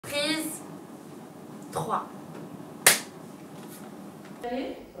3.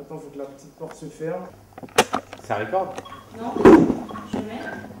 Attends, faut que la petite porte se ferme. Ça record? Non, je mets.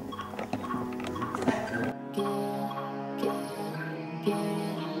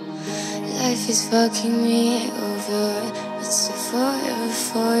 Life is fucking me over. It's a forever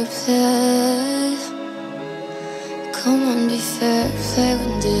foreplay. Come on, be fair play.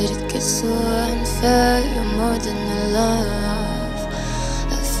 When did it get so unfair? You're more than a love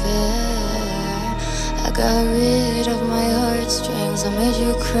affair. I got rid of my heartstrings. I made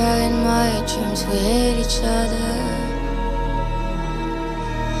you cry in my dreams. We hate each other.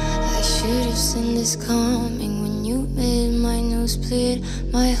 I should have seen this coming when you made my nose bleed.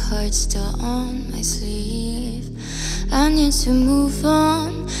 My heart's still on my sleeve. I need to move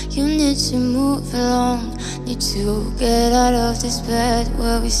on. You need to move along. Need to get out of this bed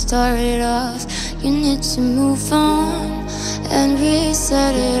where we started off. You need to move on and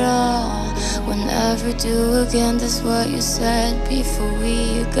reset it all. We'll never do again, that's what you said before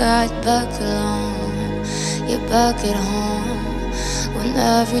we got back alone. You're back at home. We'll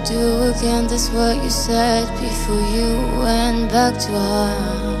never do again, that's what you said before you went back to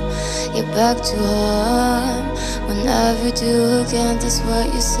home. You're back to home. We'll never do again, that's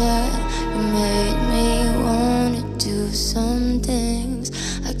what you said. You made me wanna do some things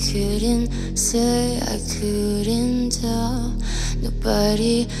I couldn't say, I couldn't tell.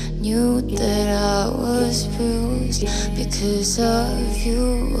 Nobody knew that I was bruised because of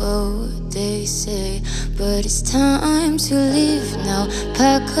you, oh, they say. But it's time to leave now.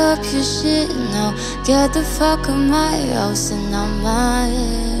 Pack up your shit now. Get the fuck out my house and I'm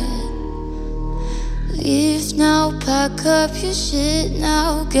mad. Leave now, pack up your shit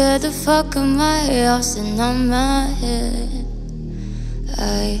now. Get the fuck out my house and I'm mad.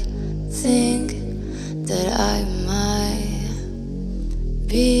 I think that I might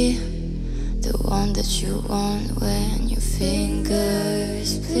be the one that you want when your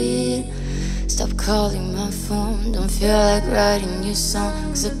fingers bleed. Stop calling my phone, don't feel like writing you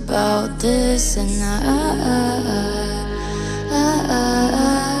songs about this. And I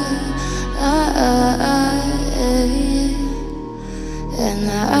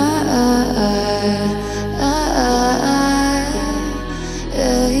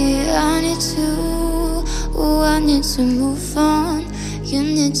need to move on. You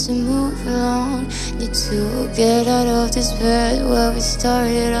need to move along. Need to get out of this bed where we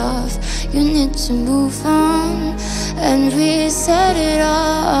started off. You need to move on and reset it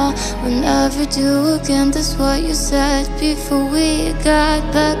all. We'll never do again, that's what you said before we got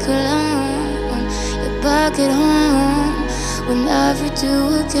back alone. You're back at home. We'll never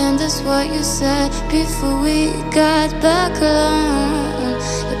do again, that's what you said before we got back alone.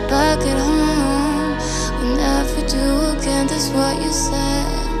 You're back at home. We'll never do again, that's what you said.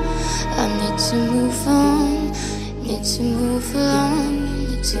 I need to move on, need to move along.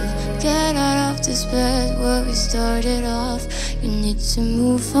 Need to get out of this bed where we started off. You need to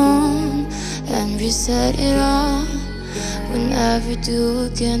move on and reset it all. We'll never do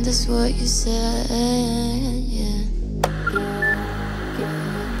again, that's what you said, yeah.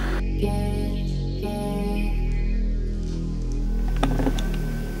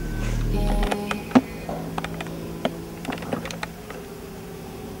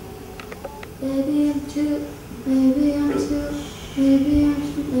 Maybe I'm too, maybe I'm too, maybe I'm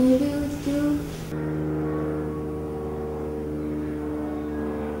too, maybe with you.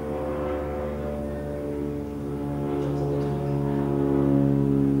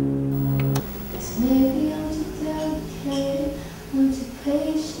 Cause maybe I'm too delicate, I'm too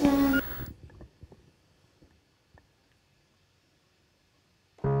patient.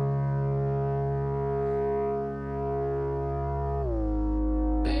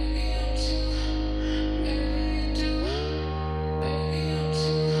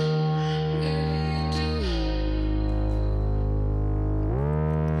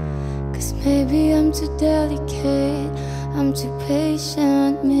 Maybe I'm too delicate, I'm too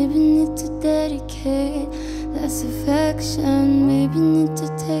patient. Maybe need to dedicate less affection. Maybe need to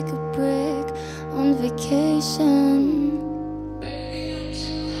take a break on vacation.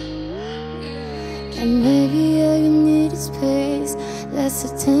 And maybe all you need is space, less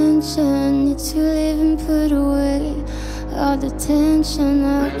attention. Need to leave and put away all the tension.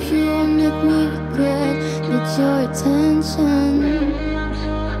 I hope you won't make me regret. Need your attention.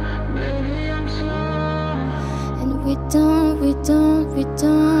 We don't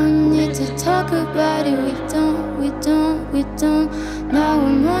need to talk about it. We don't. Now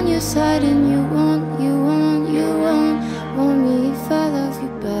I'm on your side and you want me if I love you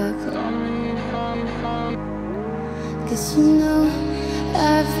back. Cause you know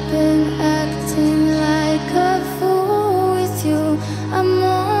I've been acting like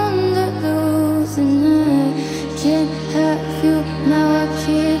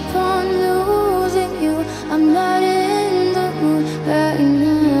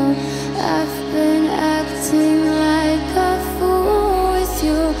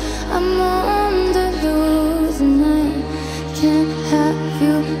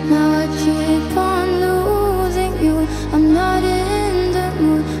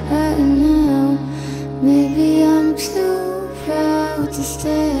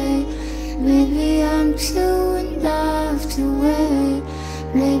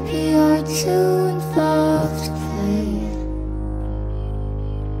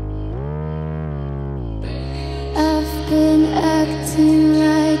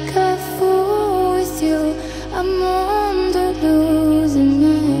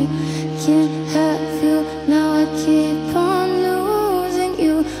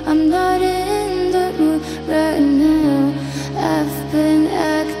I'm not in the mood right now. I've been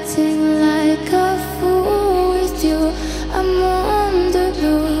acting like a fool with you. I'm on the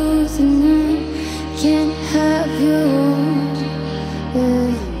loose and I can't have you,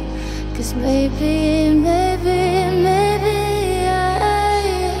 yeah. 'Cause maybe, maybe, maybe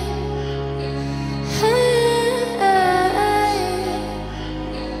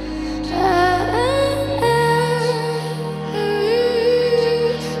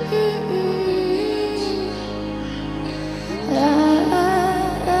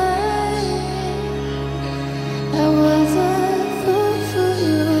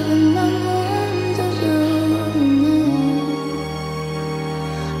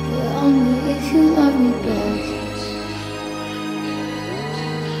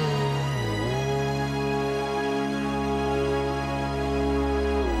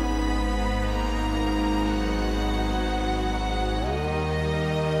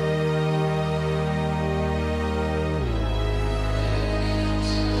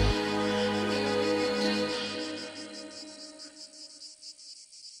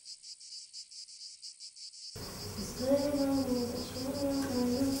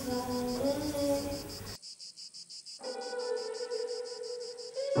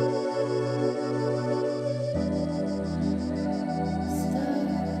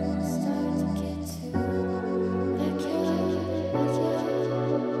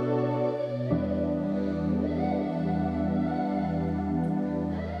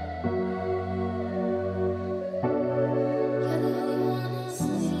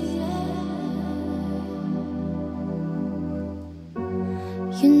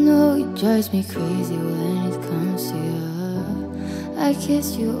you know it drives me crazy when it comes to you. I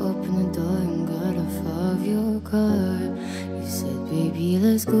kissed you, opened the door and got off of your car. You said, baby,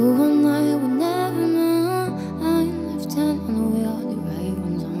 let's go all night, we'll never mind. Left hand on the wheel, the right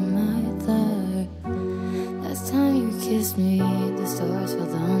one's on my thigh. Last time you kissed me, the stars fell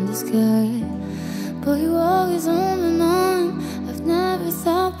down the sky. But you were always on my mind. I've never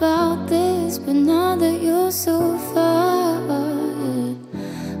thought about this, but now that you're so far,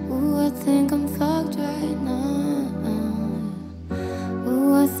 I think I'm fucked right now.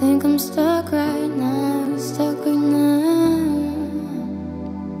 Ooh, I think I'm stuck right now, stuck right now.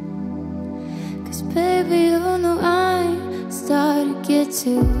 'Cause baby, you know I started to get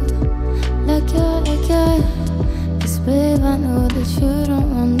too like you. 'Cause babe, I know that you don't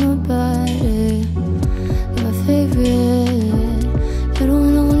want nobody. You're my favorite. You're the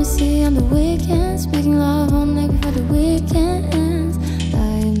one I wanna see on the weekends, making love all night before the weekends.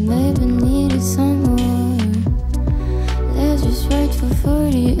 Maybe needed some more. Let's just wait for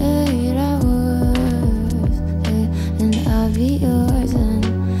 48 hours, yeah, and I'll be yours and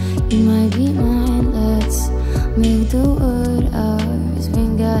you might be mine. Let's make the world ours. We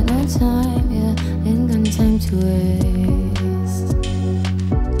ain't got no time, yeah, ain't got no time to waste.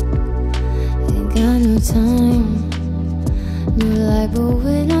 Ain't got no time, no lie, but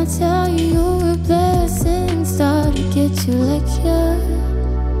when I tell you you're a blessing, start to get you like you.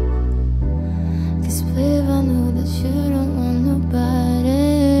 Babe, I know that you don't want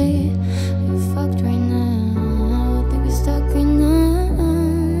nobody. You're fucked right now, I think we're stuck right now,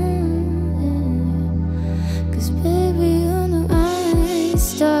 yeah. 'Cause baby, you know I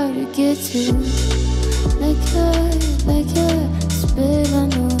started to get you like you.